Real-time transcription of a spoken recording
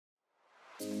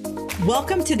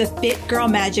Welcome to the Fit Girl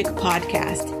Magic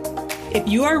podcast. If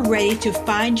you are ready to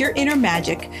find your inner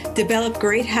magic, develop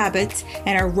great habits,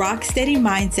 and a rock steady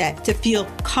mindset to feel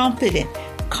confident,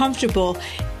 comfortable,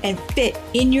 and fit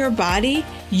in your body,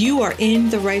 you are in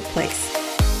the right place.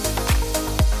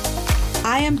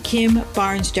 I am Kim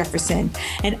Barnes Jefferson,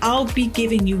 and I'll be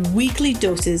giving you weekly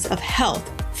doses of health,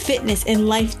 fitness, and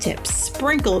life tips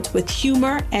sprinkled with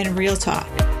humor and real talk.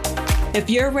 If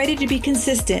you're ready to be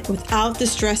consistent without the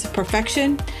stress of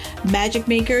perfection, magic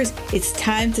makers, it's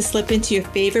time to slip into your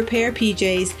favorite pair of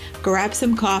PJs, grab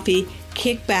some coffee,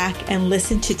 kick back, and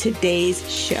listen to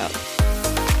today's show.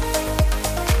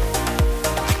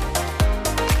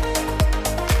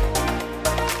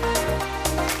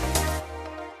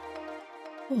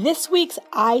 This week's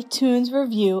iTunes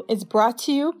review is brought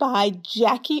to you by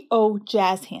Jackie O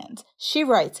Jazz Hands. She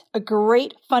writes a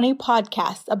great, funny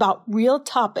podcast about real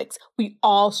topics we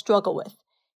all struggle with.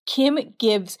 Kim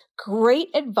gives great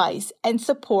advice and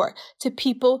support to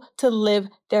people to live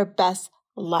their best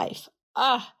life.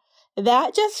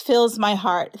 That just fills my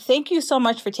heart. Thank you so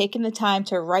much for taking the time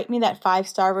to write me that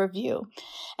 5-star review.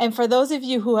 And for those of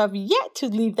you who have yet to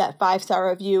leave that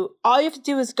 5-star review, all you have to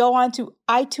do is go on to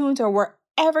iTunes or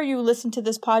wherever you listen to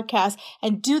this podcast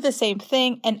and do the same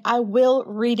thing, and I will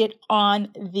read it on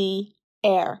the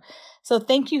air. So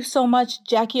thank you so much,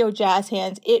 Jackie O Jazz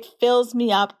Hands. It fills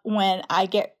me up when I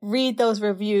read those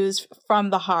reviews from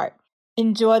the heart.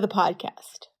 Enjoy the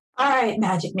podcast. All right,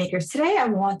 Magic Makers. Today I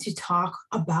want to talk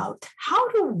about how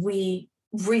do we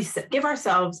reset, give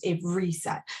ourselves a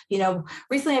reset.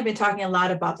 Recently I've been talking a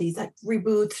lot about these like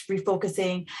reboots,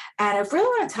 refocusing, and I really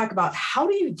want to talk about how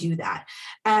do you do that?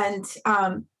 And,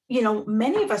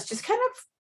 many of us just kind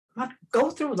of go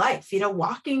through life,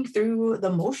 walking through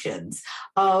the motions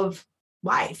of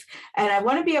life. And I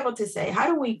want to be able to say, how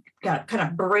do we kind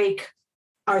of break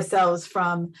ourselves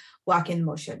from walking in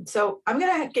motion? So I'm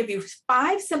going to give you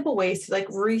 5 simple ways to like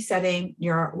resetting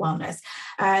your wellness.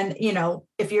 And,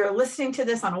 if you're listening to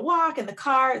this on a walk in the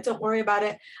car, don't worry about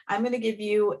it. I'm going to give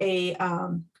you a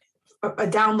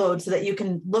download so that you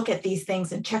can look at these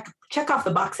things and check off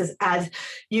the boxes as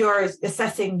you're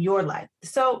assessing your life.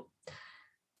 So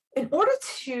in order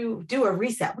to do a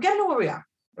reset, we got to know where we are,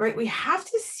 right? We have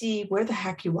to see where the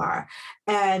heck you are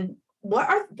and what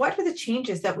are the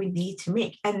changes that we need to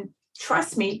make. And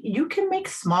trust me, you can make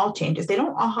small changes. They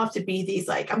don't all have to be these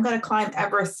like, I'm going to climb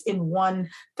Everest in one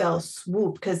fell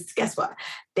swoop, because guess what?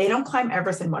 They don't climb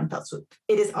Everest in one fell swoop.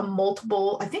 It is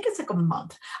I think it's like a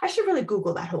month. I should really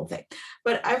Google that whole thing.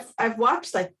 But I've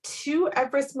watched like 2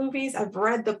 Everest movies. I've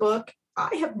read the book.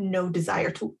 I have no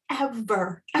desire to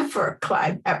ever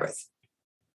climb Everest.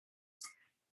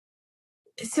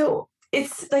 So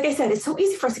it's like I said, it's so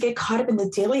easy for us to get caught up in the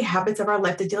daily habits of our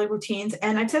life, the daily routines.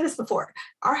 And I've said this before,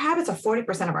 our habits are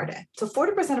 40% of our day. So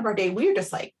 40% of our day, we're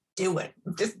just like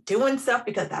doing stuff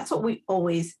because that's what we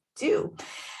always do.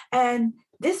 And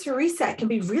this reset can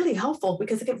be really helpful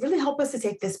because it can really help us to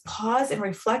take this pause and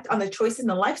reflect on the choices and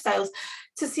the lifestyles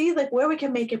to see like where we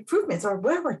can make improvements or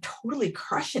where we're totally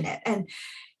crushing it. And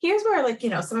here's where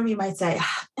some of you might say,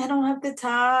 I don't have the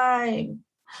time.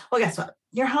 Well, guess what?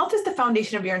 Your health is the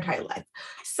foundation of your entire life.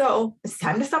 So it's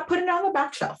time to stop putting it on the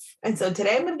back shelf. And so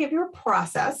today I'm going to give you a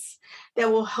process that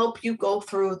will help you go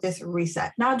through this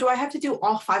reset. Now, do I have to do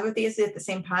all 5 of these at the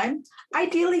same time?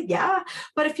 Ideally, yeah.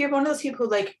 But if you're one of those people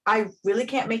who like, I really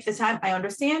can't make the time, I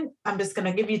understand. I'm just going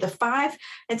to give you the 5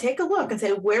 and take a look and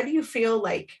say, where do you feel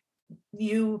like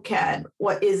you can,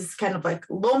 what is kind of like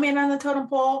low man on the totem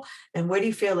pole? And where do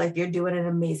you feel like you're doing an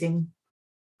amazing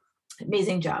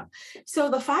job? So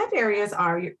the 5 areas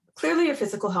are clearly your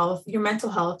physical health, your mental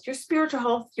health, your spiritual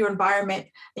health, your environment,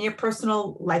 and your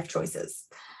personal life choices.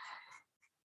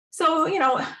 So,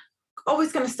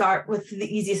 always going to start with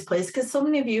the easiest place because so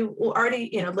many of you will already,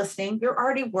 listening, you're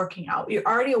already working out. You're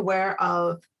already aware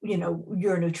of,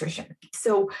 your nutrition.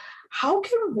 So how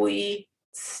can we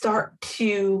start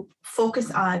to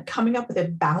focus on coming up with a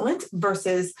balance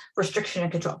versus restriction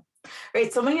and control?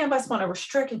 Right. So many of us want to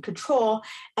restrict and control,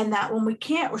 and that when we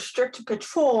can't restrict and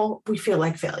control, we feel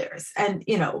like failures. And,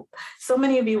 so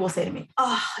many of you will say to me,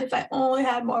 if I only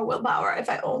had more willpower, if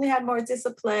I only had more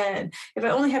discipline, if I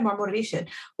only had more motivation.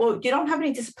 Well, you don't have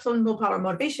any discipline, willpower,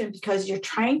 motivation because you're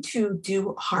trying to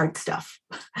do hard stuff.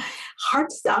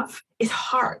 Hard stuff is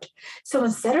hard. So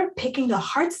instead of picking the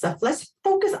hard stuff, let's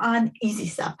focus on easy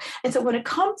stuff. And so when it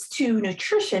comes to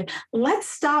nutrition, let's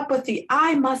stop with the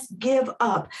I must give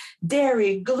up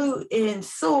dairy, gluten,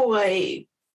 soy,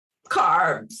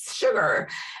 carbs, sugar,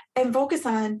 and focus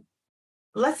on,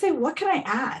 let's say, what can I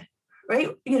add? right?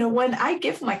 You know, when I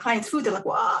give my clients food, they're like,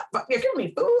 what? You're giving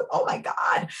me food? Oh my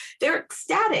God. They're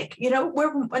ecstatic. You know,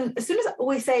 as soon as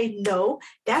we say no,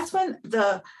 that's when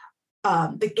the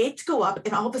gates go up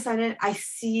and all of a sudden I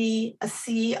see a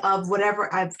sea of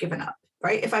whatever I've given up.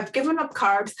 Right? If I've given up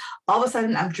carbs, all of a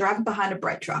sudden I'm driving behind a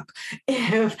bread truck.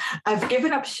 If I've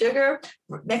given up sugar,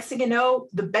 next thing you know,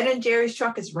 the Ben & Jerry's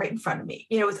truck is right in front of me.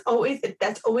 You know,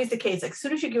 that's always the case. Like as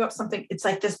soon as you give up something, it's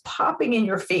like just popping in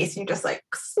your face and you're just like,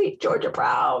 sweet Georgia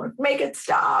Brown, make it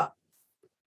stop.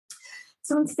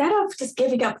 So instead of just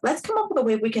giving up, let's come up with a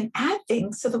way we can add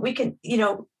things so that we can, you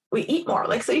know, we eat more,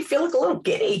 like, so you feel like a little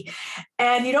giddy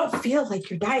and you don't feel like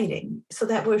you're dieting, so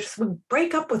that we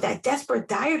break up with that desperate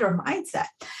dieter mindset.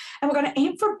 And we're going to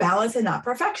aim for balance and not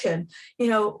perfection. You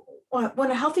know, when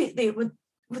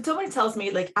somebody tells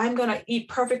me like, I'm going to eat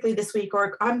perfectly this week,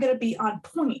 or I'm going to be on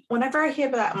point, whenever I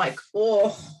hear that, I'm like,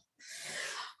 oh,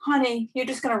 honey, you're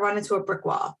just going to run into a brick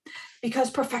wall, because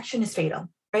perfection is fatal,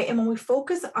 right? And when we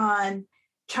focus on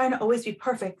trying to always be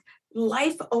perfect,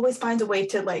 life always finds a way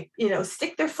to, like, you know,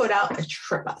 stick their foot out and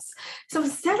trip us. So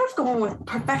instead of going with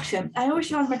perfection, I always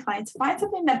challenge my clients, find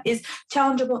something that is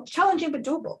challenging but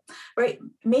doable, right?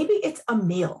 Maybe it's a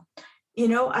meal. You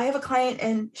know, I have a client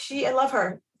and I love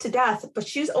her to death, but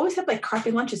she's always had like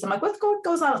crappy lunches. I'm like, what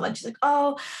goes on at lunch? She's like,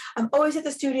 oh, I'm always at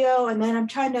the studio and then I'm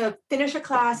trying to finish a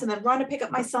class and then run to pick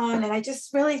up my son. And I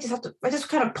just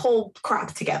kind of pull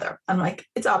crap together. I'm like,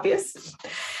 it's obvious.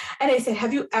 And I said,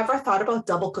 have you ever thought about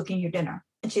double cooking your dinner?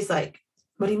 And she's like,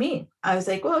 what do you mean? I was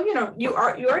like, well, you know, you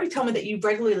already told me that you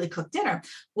regularly cook dinner.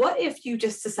 What if you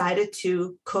just decided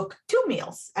to cook 2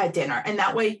 meals at dinner? And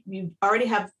that way you already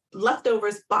have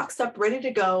leftovers boxed up, ready to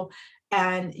go.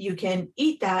 And you can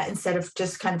eat that instead of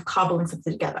just kind of cobbling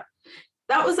something together.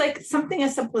 That was like something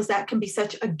as simple as that can be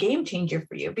such a game changer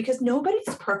for you, because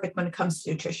nobody's perfect when it comes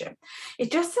to nutrition.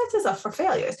 It just sets us up for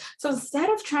failures. So instead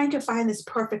of trying to find this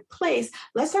perfect place,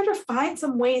 let's start to find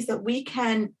some ways that we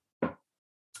can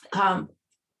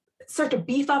start to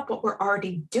beef up what we're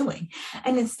already doing.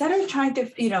 And instead of trying to,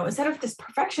 you know, instead of this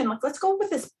perfection, like, let's go with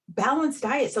this balanced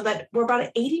diet so that we're about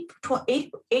 80,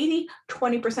 20%,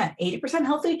 80%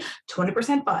 healthy,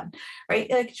 20% fun,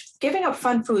 right? Like giving up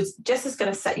fun foods just is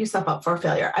going to set yourself up for a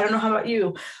failure. I don't know how about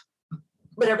you,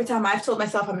 but every time I've told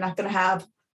myself I'm not going to have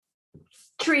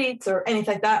treats or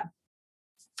anything like that,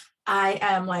 I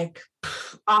am like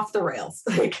off the rails.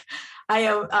 Like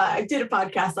I did a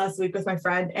podcast last week with my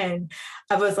friend and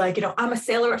I was like, you know, I'm a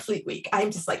sailor at Fleet Week.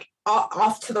 I'm just like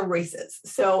off to the races.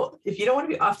 So if you don't want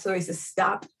to be off to the races,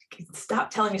 stop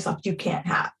telling yourself you can't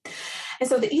have. And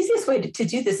so the easiest way to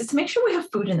do this is to make sure we have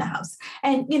food in the house.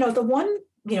 And, you know, the one,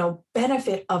 you know,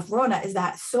 benefit of Rona is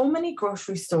that so many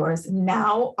grocery stores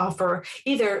now offer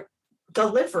either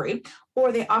delivery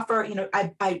or they offer, you know,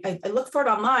 I look for it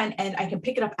online and I can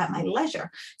pick it up at my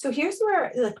leisure. So here's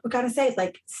where, like, we got to say,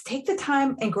 like, take the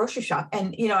time and grocery shop.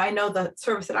 And, you know, I know the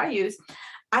service that I use,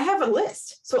 I have a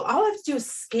list. So all I have to do is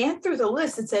scan through the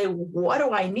list and say, what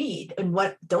do I need and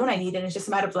what don't I need? And it's just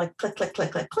a matter of like, click, click,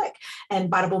 click, click, click.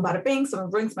 And bada boom, bada bing,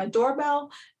 someone rings my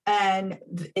doorbell and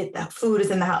the food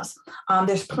is in the house.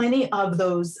 There's plenty of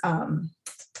those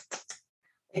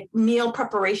meal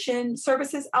preparation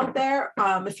services out there.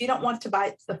 If you don't want to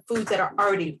buy the foods that are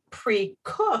already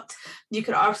pre-cooked, you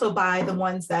could also buy the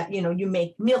ones that, you know, you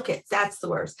make meal kits. That's the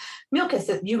worst. Meal kits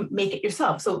that you make it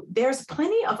yourself. So there's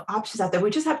plenty of options out there. We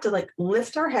just have to like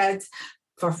lift our heads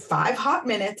for 5 hot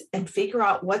minutes and figure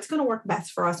out what's going to work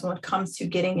best for us when it comes to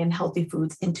getting in healthy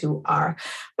foods into our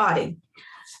body.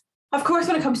 Of course,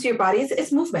 when it comes to your body,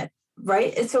 it's movement.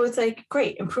 Right. And so it's like,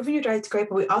 great, improving your diet's great,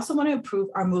 but we also want to improve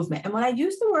our movement. And when I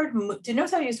use the word, do you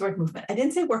notice how I use the word movement? I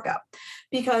didn't say workout,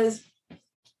 because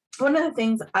one of the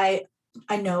things I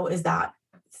know is that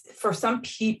for some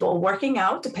people, working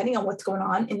out, depending on what's going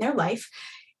on in their life,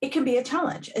 it can be a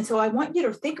challenge. And so I want you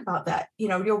to think about that. You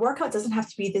know, your workout doesn't have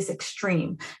to be this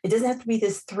extreme. It doesn't have to be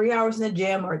this 3 hours in the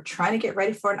gym or trying to get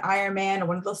ready for an Ironman or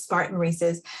one of those Spartan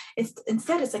races.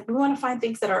 Instead, it's like, we want to find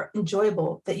things that are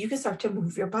enjoyable, that you can start to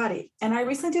move your body. And I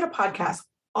recently did a podcast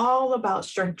all about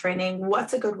strength training,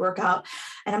 what's a good workout.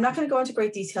 And I'm not going to go into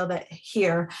great detail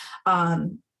here,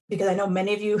 because I know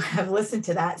many of you have listened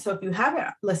to that. So if you haven't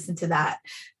listened to that,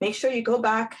 make sure you go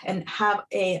back and have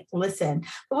a listen.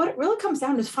 But what it really comes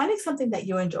down to is finding something that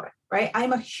you enjoy, right?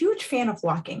 I'm a huge fan of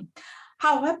walking.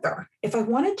 However, if I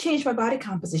want to change my body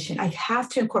composition, I have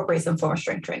to incorporate some form of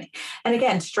strength training. And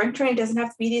again, strength training doesn't have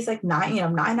to be these like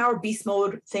 9-hour beast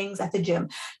mode things at the gym.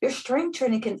 Your strength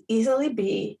training can easily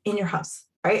be in your house,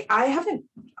 right?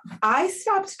 I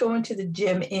stopped going to the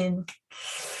gym in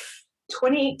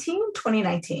 2018,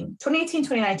 2019, 2018,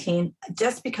 2019,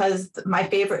 just because my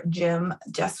favorite gym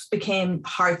just became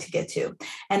hard to get to.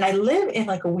 And I live in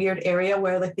like a weird area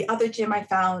where like the other gym I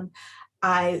found,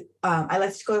 I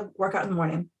like to go work out in the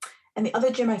morning. And the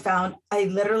other gym I found, I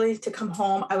literally to come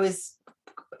home,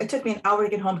 it took me an hour to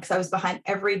get home because I was behind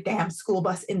every damn school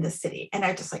bus in the city. And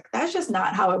I just like, that's just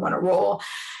not how I want to roll.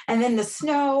 And then the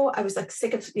snow, I was like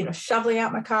sick of, shoveling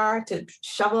out my car to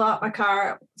shovel out my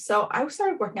car. So I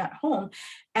started working out at home,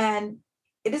 and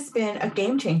it has been a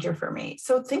game changer for me.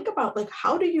 So think about like,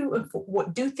 how do you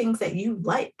do things that you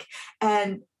like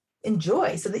and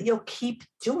enjoy so that you'll keep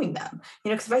doing them,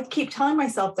 because if I keep telling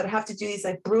myself that I have to do these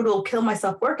like brutal kill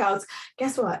myself workouts,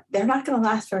 guess what? They're not going to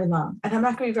last very long. And I'm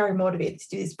not going to be very motivated to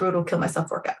do these brutal kill myself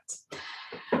workouts.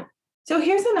 So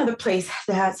here's another place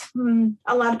that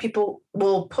a lot of people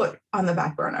will put on the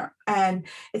back burner, and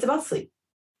it's about sleep.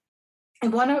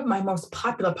 And one of my most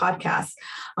popular podcasts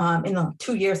in the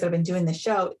 2 years that I've been doing this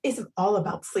show is all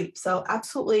about sleep. So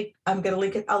absolutely, I'm going to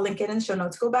link it. I'll link it in the show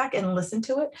notes. Go back and listen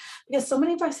to it, because so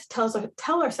many of us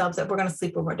tell ourselves that we're going to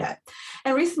sleep when we're dead.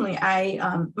 And recently,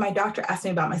 my doctor asked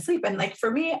me about my sleep. And like, for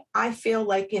me, I feel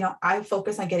like, I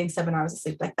focus on getting 7 hours of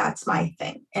sleep. Like that's my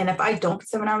thing. And if I don't get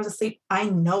 7 hours of sleep, I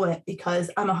know it,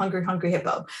 because I'm a hungry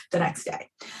hippo the next day.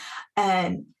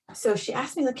 And so she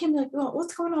asked me, like, Kim, like, well,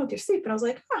 what's going on with your sleep? And I was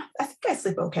like, I think I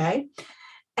sleep okay.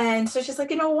 And so she's like,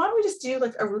 why don't we just do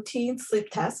like a routine sleep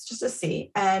test just to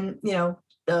see? And,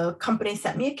 the company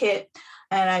sent me a kit,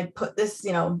 and I put this,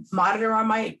 monitor on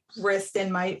my wrist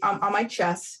and on my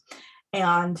chest.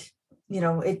 And,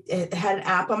 it had an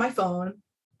app on my phone,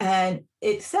 and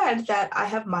it said that I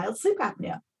have mild sleep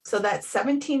apnea. So that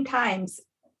 17 times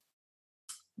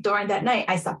during that night,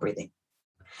 I stopped breathing.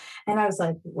 And I was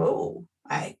like, whoa,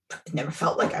 I never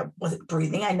felt like I wasn't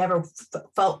breathing. I never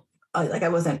felt like I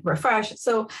wasn't refreshed.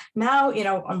 So now,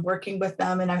 I'm working with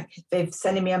them, and they've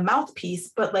sending me a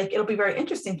mouthpiece, but like, it'll be very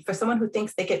interesting for someone who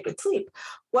thinks they get good sleep.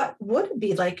 What would it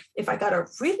be like if I got a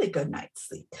really good night's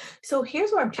sleep? So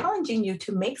here's where I'm challenging you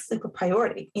to make sleep a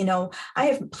priority. I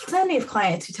have plenty of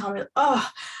clients who tell me,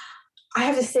 I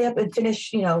have to stay up and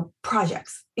finish,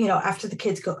 projects, after the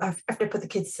kids after I put the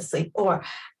kids to sleep, or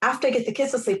after I get the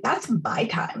kids to sleep. That's my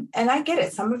time. And I get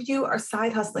it. Some of you are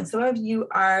side hustling. Some of you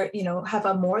are, have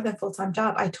a more than full-time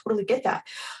job. I totally get that.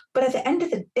 But at the end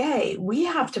of the day, we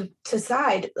have to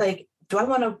decide, like, do I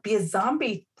want to be a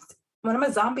zombie? When I'm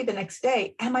a zombie the next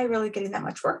day, am I really getting that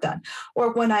much work done?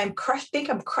 Or when I'm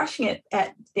think I'm crushing it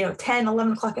at 10,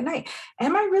 11 o'clock at night,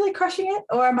 am I really crushing it?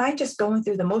 Or am I just going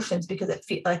through the motions because it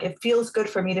feels good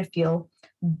for me to feel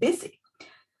busy?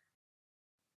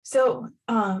 So,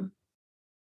 at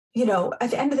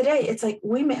the end of the day, it's like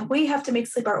we have to make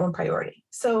sleep our own priority.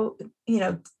 So,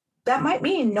 that might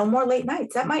mean no more late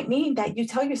nights. That might mean that you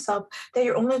tell yourself that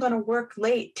you're only going to work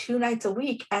late 2 nights a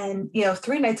week, and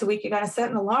 3 nights a week you're going to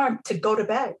set an alarm to go to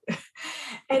bed.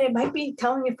 And it might be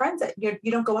telling your friends that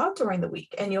you don't go out during the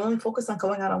week and you only focus on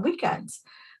going out on weekends.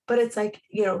 But it's like,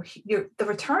 the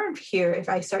return here, if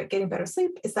I start getting better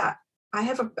sleep, is that I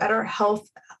have a better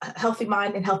healthy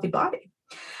mind and healthy body.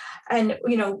 And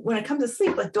when it comes to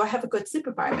sleep, like, do I have a good sleep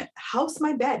environment? How's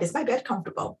my bed? Is my bed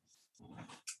comfortable?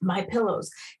 My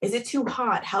pillows, is it too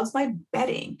hot? How's my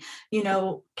bedding?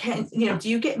 Do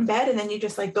you get in bed and then you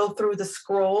just like go through the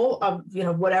scroll of,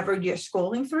 whatever you're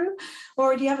scrolling through?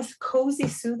 Or do you have a cozy,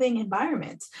 soothing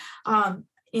environment? I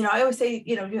always say,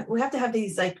 we have to have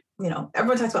these, like,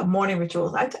 everyone talks about morning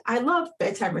rituals. I love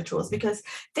bedtime rituals, because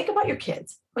think about your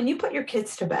kids. When you put your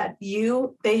kids to bed,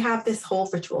 they have this whole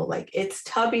ritual, like it's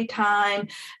tubby time,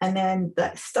 and then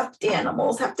the stuffed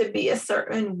animals have to be a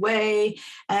certain way.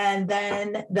 And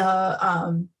then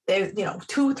they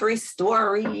 2-3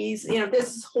 stories, there's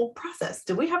this whole process.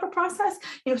 Do we have a process?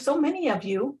 So many of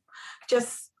you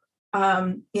just,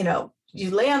 you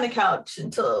lay on the couch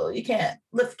until you can't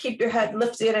keep your head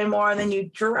lifted anymore, and then you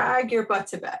drag your butt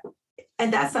to bed.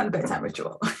 And that's not a bedtime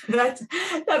ritual.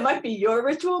 That might be your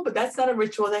ritual, but that's not a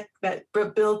ritual that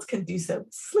builds conducive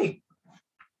sleep.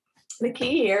 The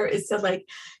key here is to, like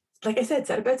I said,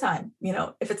 set a bedtime.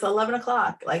 If it's 11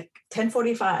 o'clock, like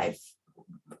 10:45,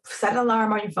 set an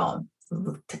alarm on your phone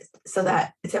so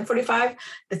that at 10:45,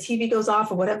 the TV goes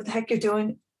off, or whatever the heck you're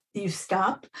doing, you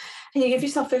stop and you give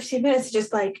yourself 15 minutes to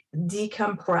just like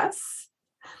decompress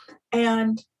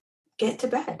and get to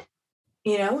bed.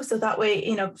 So that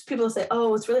way, people say,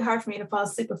 oh, it's really hard for me to fall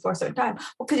asleep before a certain time.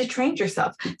 Well, because you trained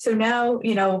yourself. So now,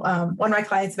 one of my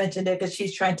clients mentioned it because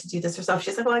she's trying to do this herself.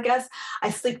 She's like, well, I guess I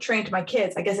sleep trained my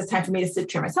kids. I guess it's time for me to sleep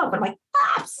train myself. And I'm like,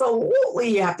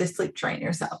 absolutely, you have to sleep train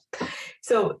yourself.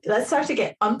 So let's start to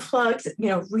get unplugged,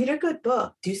 read a good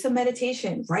book, do some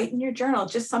meditation, write in your journal,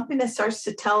 just something that starts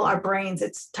to tell our brains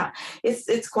it's time,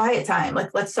 it's quiet time.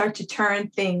 Like, let's start to turn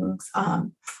things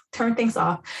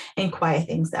off and quiet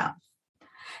things down.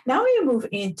 Now we move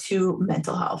into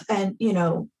mental health. And,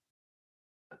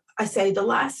 I say the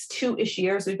last 2-ish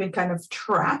years, we've been kind of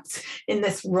trapped in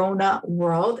this Rona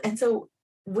world. And so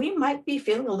we might be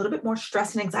feeling a little bit more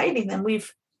stress and anxiety than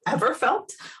we've ever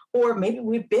felt, or maybe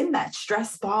we've been that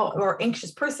stress ball or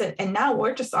anxious person. And now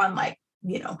we're just on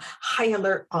high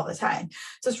alert all the time.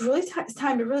 So it's really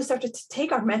time to really start to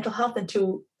take our mental health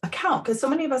into account. Because so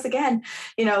many of us, again,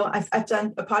 I've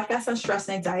done a podcast on stress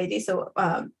and anxiety. So,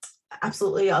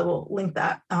 absolutely, I will link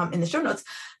that in the show notes,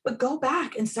 but go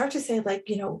back and start to say,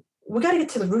 we got to get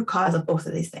to the root cause of both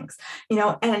of these things,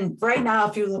 and right now,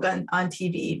 if you look on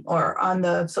TV or on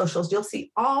the socials, you'll see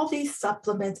all these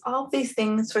supplements, all these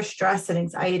things for stress and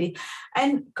anxiety,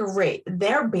 and great,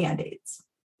 they're Band-Aids.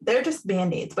 They're just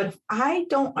Band-Aids. But if I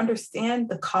don't understand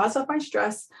the cause of my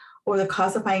stress or the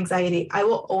cause of my anxiety, I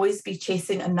will always be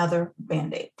chasing another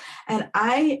Band-Aid. And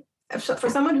for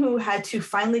someone who had to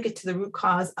finally get to the root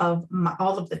cause of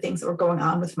all of the things that were going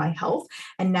on with my health,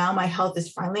 and now my health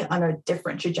is finally on a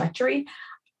different trajectory,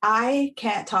 I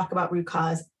can't talk about root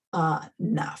cause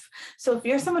enough. So if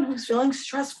you're someone who's feeling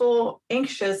stressful,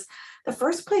 anxious, the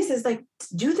first place is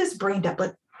do this brain dump.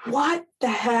 What the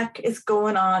heck is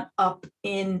going on up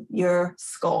in your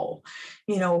skull?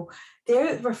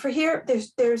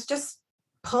 There's just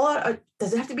pull out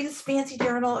does it have to be this fancy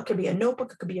journal? It could be a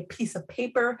notebook. It could be a piece of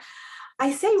paper.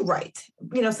 I say write.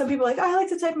 Some people are like, I like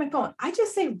to type my phone. I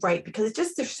just say write because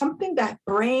there's something, that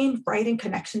brain writing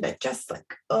connection that just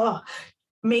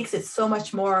makes it so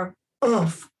much more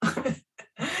oomph.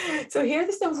 So here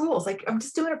there's no rules. I'm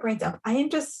just doing a brain dump. I am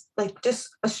just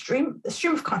a stream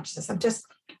of consciousness. I'm just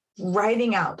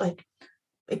writing out. I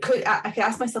could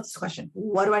ask myself this question: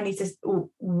 what do I need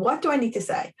to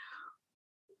say?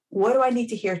 What do I need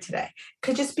to hear today?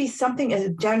 Could just be something as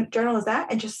a journal as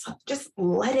that, and just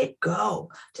let it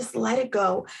go. Just let it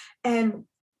go. And,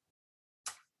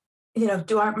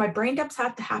 my brain dumps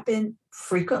have to happen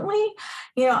frequently?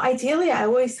 Ideally, I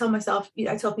always tell myself,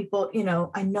 I tell people,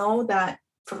 I know that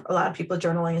for a lot of people,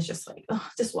 journaling is just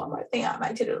just one more thing on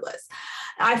my to-do list.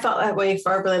 I felt that way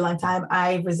for a really long time.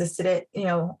 I resisted it,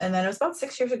 and then it was about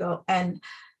 6 years ago. And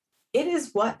it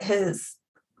is what has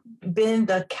been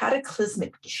the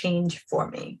cataclysmic change for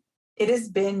me. It has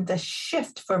been the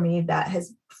shift for me that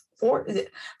has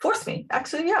forced me.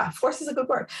 Actually, yeah, force is a good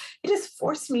word. It has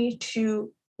forced me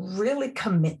to really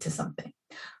commit to something,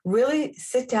 really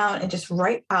sit down and just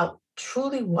write out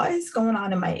truly what is going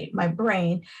on in my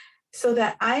brain, so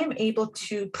that I am able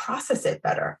to process it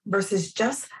better versus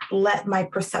just let my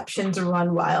perceptions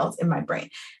run wild in my brain.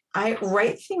 I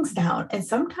write things down, and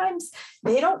sometimes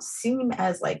they don't seem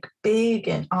as big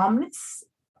and ominous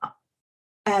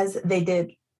as they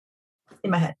did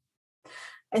in my head.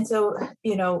 And so,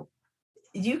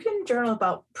 you can journal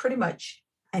about pretty much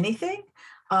anything.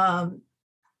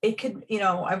 It could,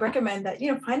 I recommend that,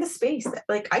 find a space that,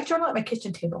 I journal at my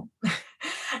kitchen table.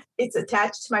 It's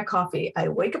attached to my coffee. I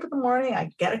wake up in the morning, I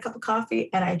get a cup of coffee,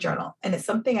 and I journal. And it's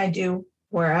something I do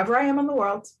wherever I am in the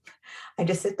world. I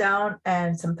just sit down,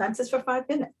 and sometimes it's for 5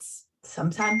 minutes.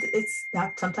 Sometimes it's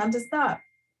not, sometimes it's not.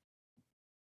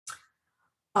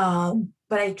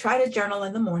 But I try to journal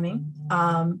in the morning.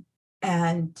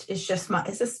 And it's just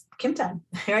Kim time,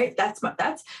 right? That's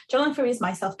journaling for me is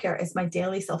my self-care. It's my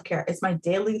daily self-care. It's my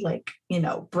daily,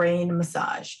 brain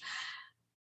massage.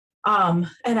 And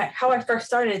how I first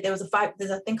started, there's a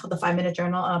thing called the 5-minute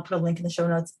journal, and I'll put a link in the show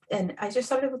notes. And I just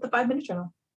started with the 5-minute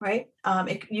journal, right?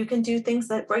 You can do things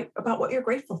that write about what you're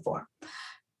grateful for.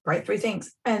 Write 3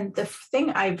 things. And the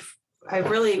thing I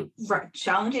really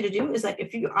challenge you to do is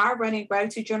if you are writing a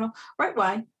gratitude journal, write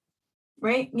why,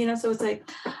 right? So it's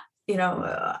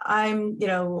I'm,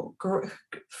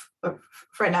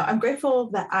 right now, I'm grateful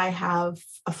that I have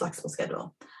a flexible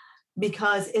schedule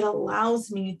because it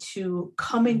allows me to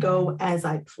come and go as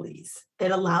I please.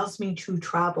 It allows me to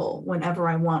travel whenever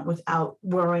I want without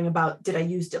worrying about, did I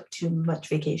use up too much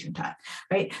vacation time,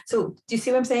 right? So do you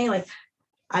see what I'm saying?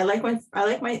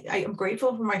 I'm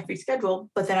grateful for my free schedule,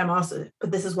 but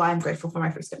this is why I'm grateful for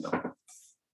my free schedule.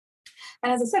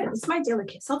 And as I said, it's my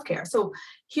daily self-care. So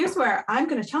here's where I'm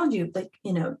going to challenge you,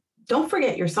 don't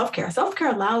forget your self-care.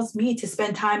 Self-care allows me to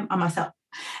spend time on myself.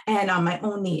 and on my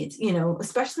own needs,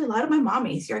 especially a lot of my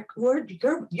mommies. You're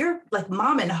like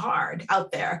momming hard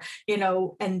out there,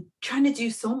 and trying to do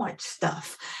so much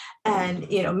stuff, and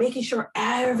making sure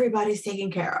everybody's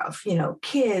taken care of,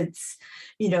 kids,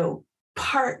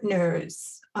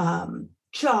 partners,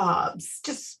 jobs,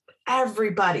 just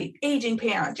everybody, aging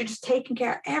parents. You're just taking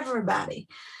care of everybody.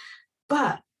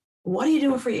 But what are you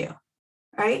doing for you?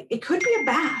 Right? It could be a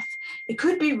bath. It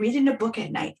could be reading a book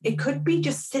at night. It could be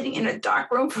just sitting in a dark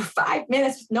room for 5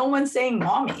 minutes with no one saying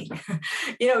mommy.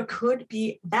 It could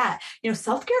be that.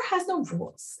 Self-care has no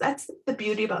rules. That's the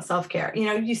beauty about self-care.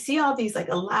 You see all these like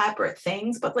elaborate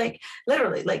things, but like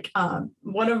literally, like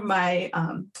one of my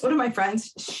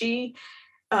friends, she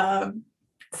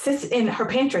sits in her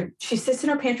pantry. She sits in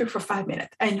her pantry for 5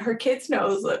 minutes, and her kids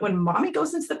knows that when mommy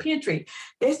goes into the pantry,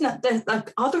 there's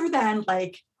like other than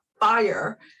like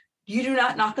fire, you do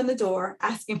not knock on the door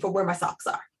asking for where my socks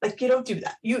are. Like, you don't do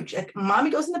that. Like,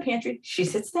 mommy goes in the pantry, she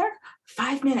sits there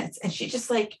 5 minutes, and she just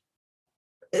like,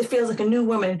 it feels like a new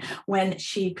woman when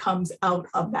she comes out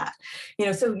of that.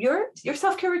 So your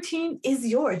self-care routine is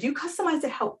yours. You customize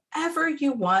it however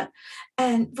you want.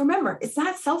 And remember, it's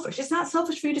not selfish. It's not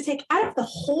selfish for you to take out of the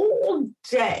whole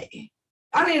day.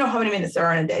 I don't even know how many minutes there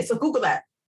are in a day. So Google that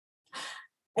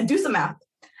and do some math.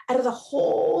 Out of the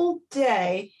whole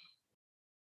day,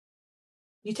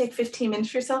 you take 15 minutes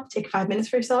for yourself, take 5 minutes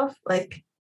for yourself. Like,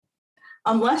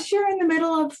 unless you're in the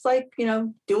middle of like,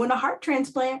 doing a heart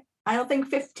transplant, I don't think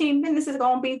 15 minutes is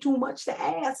going to be too much to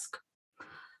ask.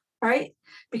 Right?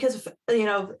 Because,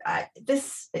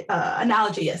 this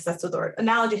analogy, yes, that's the word.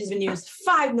 Analogy has been used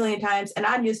 5 million times, and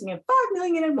I'm using it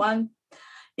 5,000,001.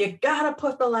 You got to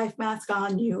put the life mask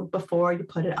on you before you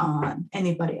put it on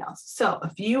anybody else. So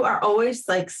if you are always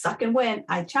like sucking wind,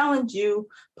 I challenge you,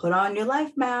 put on your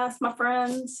life mask, my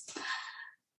friends.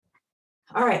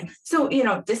 All right. So,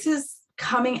 this is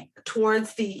coming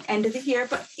towards the end of the year,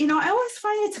 but, I always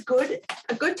find it's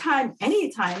a good time,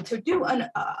 anytime to do a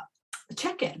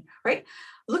check-in, right?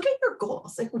 Look at your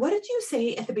goals. Like, what did you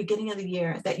say at the beginning of the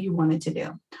year that you wanted to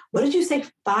do? What did you say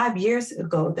 5 years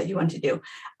ago that you wanted to do?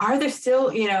 Are there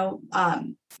still,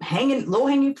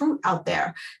 low-hanging fruit out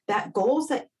there, that goals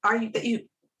do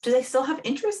they still have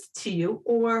interest to you,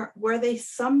 or were they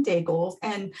someday goals?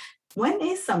 And when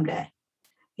is someday?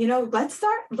 Let's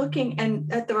start looking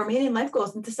at the remaining life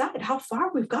goals and decide how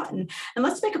far we've gotten, and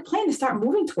let's make a plan to start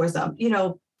moving towards them.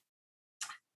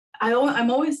 I'm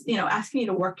always, asking you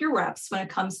to work your reps when it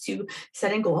comes to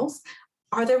setting goals.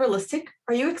 Are they realistic?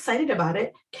 Are you excited about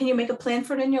it? Can you make a plan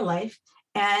for it in your life?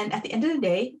 And at the end of the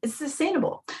day, it's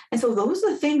sustainable. And so those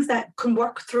are the things that can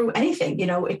work through anything.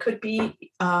 It could be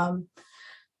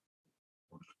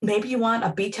maybe you want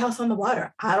a beach house on the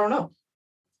water. I don't know.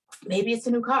 Maybe it's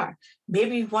a new car.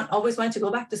 Maybe you always wanted to go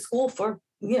back to school for,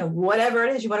 whatever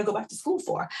it is you want to go back to school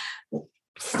for.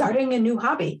 Starting a new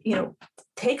hobby,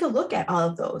 take a look at all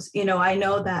of those. I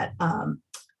know that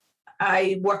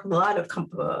I work with a lot of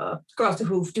girls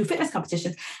who do fitness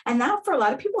competitions, and now for a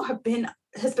lot of people has been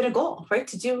a goal, right?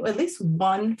 To do at least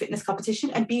one fitness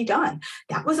competition and be done.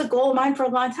 That was a goal of mine for a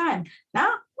long time.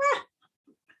 Now,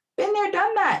 been there,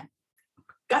 done that.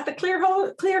 Got the clear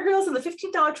heels and the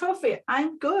 $15 trophy.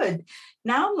 I'm good.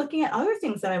 Now I'm looking at other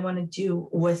things that I want to do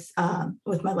with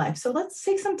my life. So let's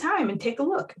take some time and take a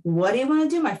look. What do you want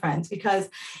to do, my friends? Because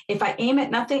if I aim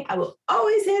at nothing, I will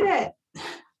always hit it.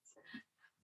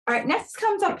 All right, next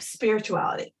comes up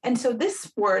spirituality. And so this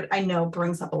word I know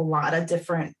brings up a lot of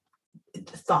different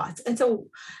thoughts. And so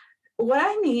what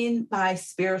I mean by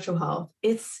spiritual health,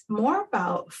 it's more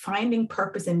about finding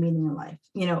purpose and meaning in life.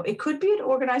 It could be an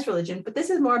organized religion, but this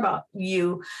is more about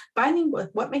you finding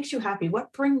what makes you happy,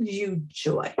 what brings you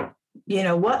joy,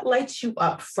 what lights you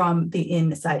up from the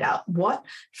inside out, what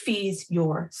feeds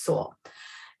your soul.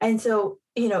 And so,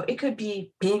 it could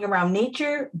be being around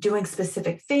nature, doing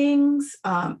specific things,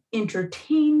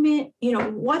 entertainment,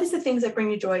 what is the things that bring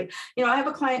you joy? I have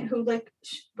a client who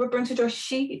what brings her joy,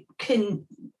 she can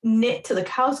knit till the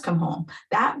cows come home.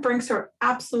 That brings her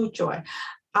absolute joy.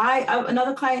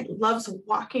 Another client loves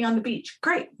walking on the beach.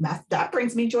 Great. That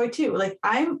brings me joy too. If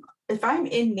I'm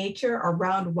in nature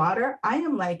around water, I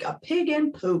am like a pig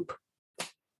in poop.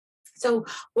 So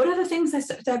what are the things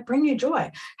that bring you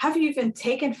joy? Have you even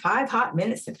taken 5 hot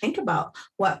minutes to think about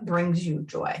what brings you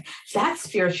joy? That's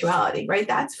spirituality, right?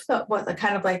 That's what the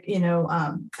kind of I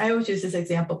always use this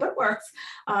example, but it works.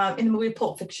 In the movie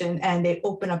Pulp Fiction, and they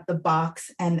open up the box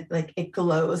and it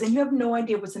glows and you have no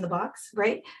idea what's in the box,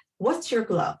 right? What's your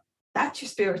glow? That's your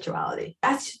spirituality.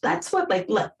 That's what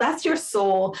that's your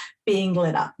soul being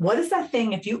lit up. What is that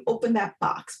thing? If you open that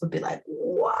box, would be like,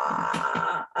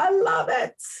 wow, I love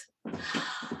it.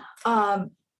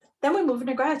 Then we move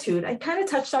into gratitude. I kind of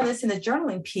touched on this in the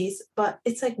journaling piece, but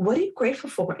it's like, what are you grateful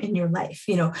for in your life?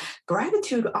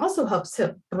 Gratitude also helps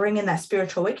to bring in that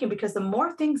spiritual awakening, because the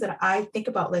more things that I think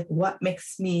about, like what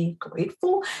makes me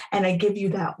grateful, and I give you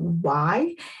that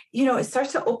why, it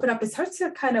starts to open up. It starts to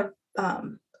kind of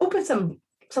open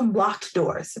some locked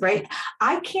doors, right?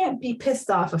 I can't be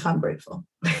pissed off if I'm grateful.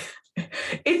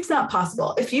 It's not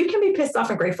possible. If you can be pissed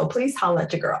off and grateful, please holler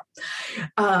at your girl.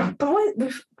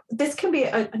 But this can be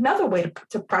another way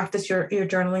to practice your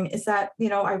journaling is that,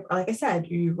 like I said,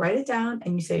 you write it down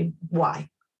and you say, why?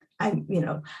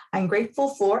 I'm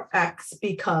grateful for X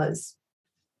because,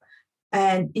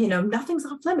 and, nothing's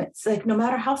off limits. Like no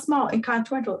matter how small,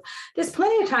 inconsequential, there's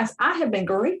plenty of times I have been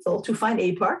grateful to find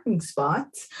a parking spot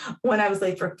when I was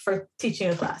late for teaching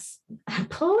a class.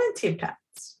 Plenty of times.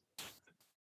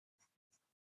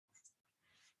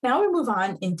 Now we move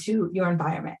on into your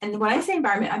environment. And when I say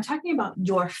environment, I'm talking about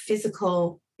your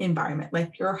physical environment,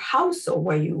 like your house or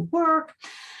where you work.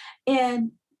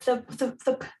 And the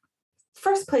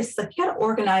first place is like you got to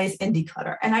organize and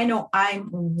declutter. And I know I'm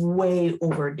way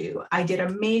overdue. I did a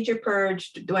major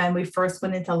purge when we first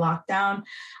went into lockdown.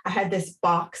 I had this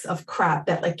box of crap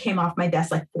that like came off my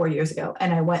desk like 4 years ago,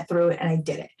 and I went through it and I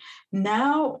did it.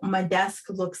 Now my desk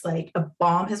looks like a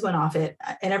bomb has went off it.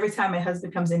 And every time my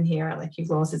husband comes in here, like he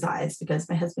rolls his eyes because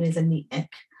my husband is a neatnik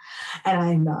and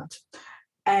I'm not.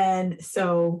 And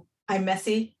so I'm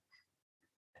messy,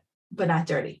 but not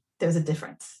dirty. There's a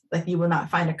difference. Like you will not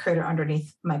find a critter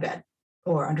underneath my bed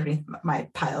or underneath my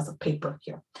piles of paper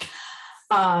here.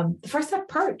 The first step,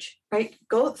 purge, right?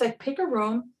 Go like pick a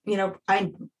room.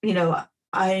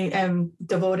 I am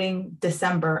devoting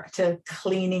December to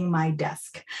cleaning my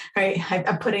desk, right?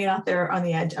 I'm putting it out there on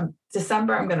the edge.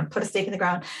 December, I'm going to put a stake in the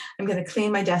ground. I'm going to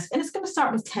clean my desk, and it's going to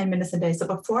start with 10 minutes a day. So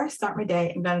before I start my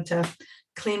day, I'm going to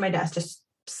clean my desk. Just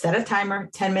set a timer,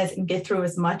 10 minutes, and get through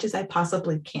as much as I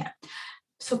possibly can.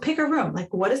 So pick a room.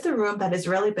 Like, what is the room that has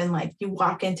really been like, you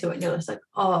walk into it and you're just like,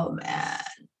 oh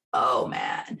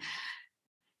man,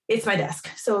 it's my desk.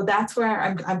 So that's where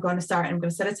I'm going to start. I'm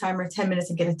going to set a timer, 10 minutes,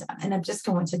 and get it done. And I'm just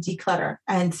going to declutter.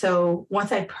 And so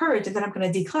once I purge, and then I'm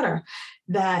going to declutter,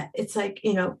 that it's like,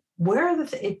 where are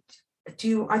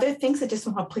are there things that just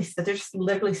don't have places, that they're just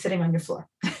literally sitting on your floor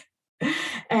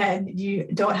and you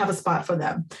don't have a spot for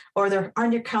them, or they're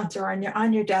on your counter, or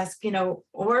on your desk,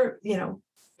 or,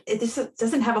 it just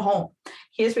doesn't have a home.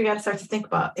 Here's where you got to start to think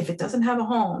about, if it doesn't have a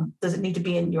home, does it need to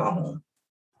be in your home?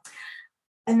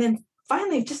 And then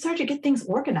finally, just start to get things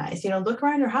organized. Look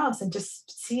around your house and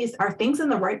just see, are things in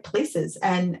the right places?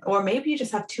 Or maybe you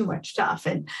just have too much stuff.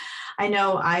 And I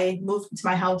know I moved into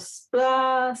my house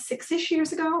 6-ish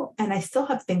years ago, and I still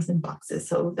have things in boxes.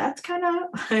 So that's kind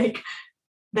of like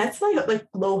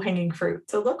low-hanging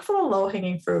fruit. So look for the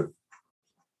low-hanging fruit.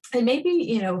 And maybe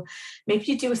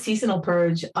you do a seasonal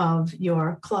purge of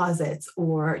your closets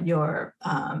or your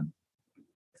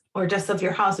or just of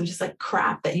your house, of just like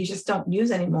crap that you just don't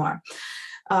use anymore.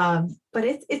 But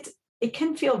it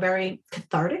can feel very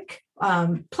cathartic.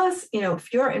 Plus,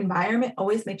 if your environment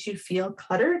always makes you feel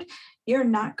cluttered, you're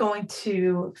not going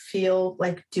to feel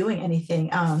like doing anything.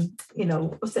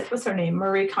 What's her name?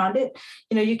 Marie Kondo.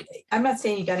 I'm not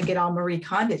saying you got to get all Marie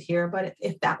Kondo here, but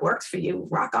if that works for you,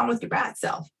 rock on with your bad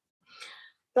self.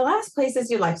 The last place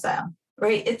is your lifestyle,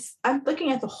 right? I'm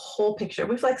looking at the whole picture.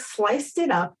 We've like sliced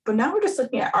it up, but now we're just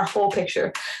looking at our whole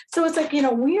picture. So it's like,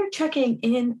 we are checking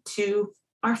into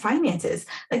our finances.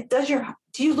 Like,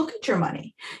 do you look at your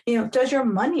money? Does your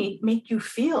money make you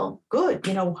feel good?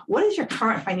 What is your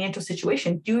current financial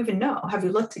situation? Do you even know? Have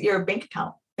you looked at your bank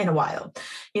account in a while?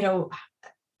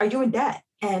 Are you in debt?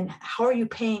 And how are you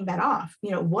paying that off?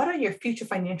 What are your future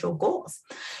financial goals?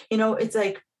 It's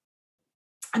like,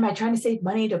 am I trying to save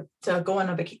money to go on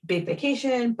a big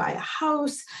vacation, buy a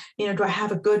house? Do I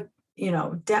have a good,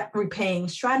 debt repaying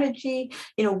strategy?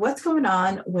 What's going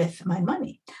on with my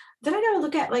money? Then I got to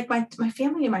look at like my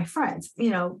family and my friends.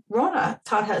 Rona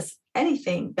taught us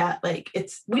anything that like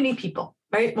we need people,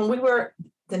 right? When we were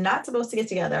not supposed to get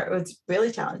together, it was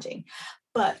really challenging.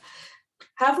 But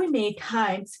have we made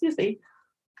time to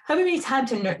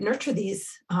nurture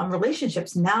these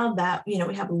relationships now that, we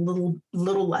have a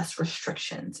little less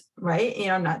restrictions, right?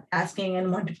 I'm not asking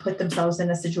anyone to put themselves in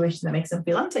a situation that makes them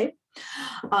feel unsafe.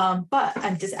 But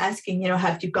I'm just asking,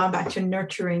 have you gone back to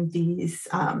nurturing these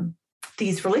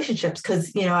relationships?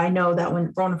 Because, I know that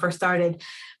when Rona first started,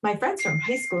 my friends from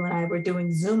high school and I were doing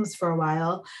Zooms for a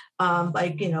while,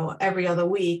 every other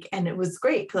week. And it was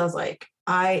great because I was like,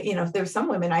 there's some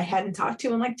women I hadn't talked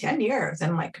to in like 10 years.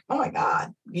 And I'm like, oh my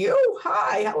God,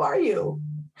 hi, how are you?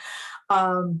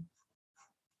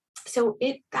 So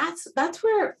that's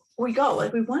where we go.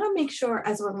 Like, we want to make sure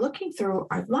as we're looking through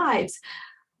our lives,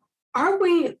 are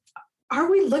we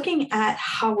looking at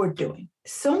how we're doing?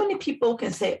 So many people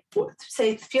can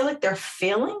feel like they're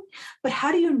failing, but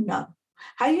how do you know?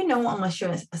 How do you know unless you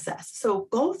assess? So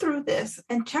go through this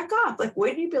and check off. Like,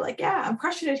 where do you be like, yeah, I'm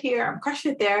crushing it here, I'm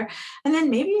crushing it there. And then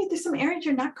maybe there's some areas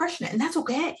you're not crushing it, and that's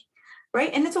okay.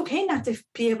 Right. And it's okay not to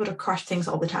be able to crush things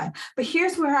all the time. But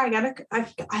here's where I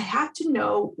have to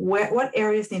know what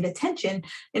areas need attention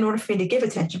in order for me to give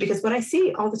attention. Because what I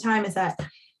see all the time is that,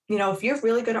 if you're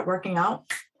really good at working out,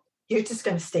 you're just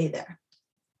going to stay there.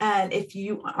 And if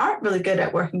you aren't really good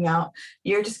at working out,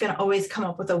 you're just going to always come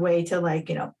up with a way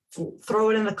to throw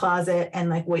it in the closet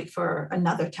and wait for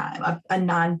another time, a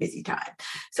non-busy time.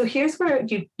 So here's where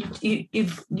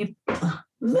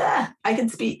I can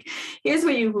speak. Here's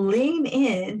where you lean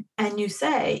in and you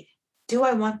say, do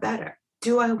I want better?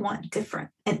 Do I want different?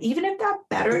 And even if that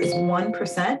better is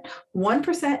 1%,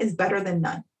 1% is better than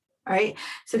none. All right.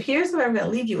 So here's what I'm going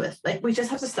to leave you with. We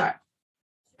just have to start.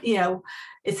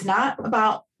 It's not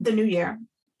about the new year.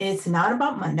 It's not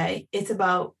about Monday. It's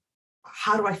about,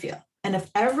 how do I feel? And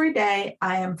if every day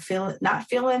I am not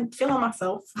feeling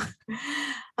myself,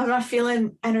 I'm not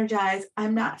feeling energized,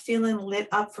 I'm not feeling lit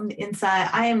up from the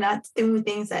inside, I am not doing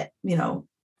things that,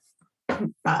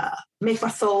 make my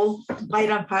soul light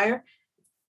on fire,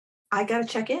 I got to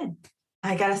check in.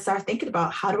 I got to start thinking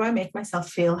about, how do I make myself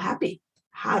feel happy?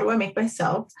 How do I make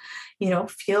myself,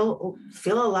 feel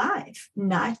alive?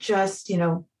 Not just,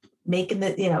 making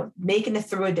it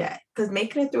through a day, because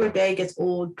making it through a day gets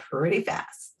old pretty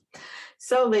fast.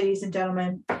 So, ladies and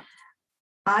gentlemen,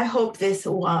 I hope this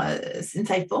was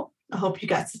insightful. I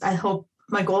hope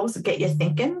my goal was to get you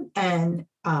thinking and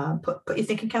put your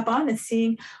thinking cap on and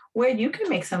seeing where you can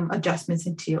make some adjustments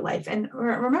into your life. And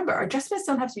remember, adjustments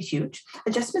don't have to be huge.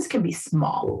 Adjustments can be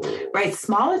small, right?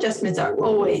 Small adjustments are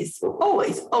always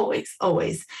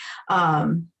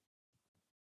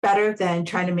better than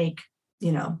trying to make,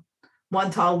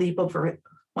 one tall leap over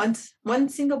one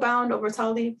single bound over a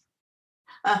tall leap.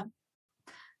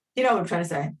 You know what I'm trying to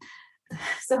say.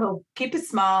 So keep it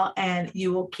small and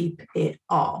you will keep it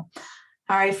all.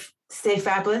 All right. Stay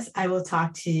fabulous. I will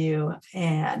talk to you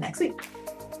next week.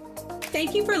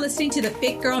 Thank you for listening to the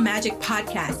Fit Girl Magic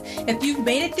podcast. If you've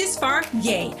made it this far,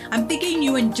 yay. I'm thinking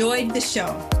you enjoyed the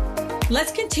show.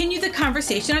 Let's continue the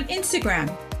conversation on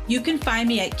Instagram. You can find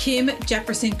me at Kim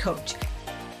Jefferson Coach.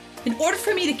 In order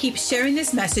for me to keep sharing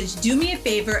this message, do me a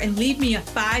favor and leave me a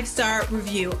 5-star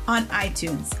review on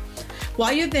iTunes.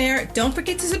 While you're there, don't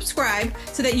forget to subscribe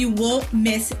so that you won't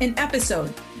miss an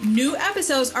episode. New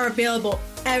episodes are available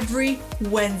every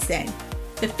Wednesday.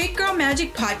 The Fit Girl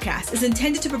Magic podcast is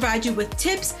intended to provide you with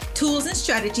tips, tools, and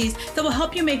strategies that will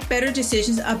help you make better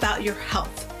decisions about your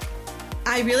health.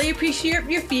 I really appreciate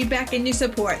your feedback and your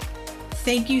support.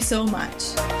 Thank you so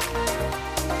much.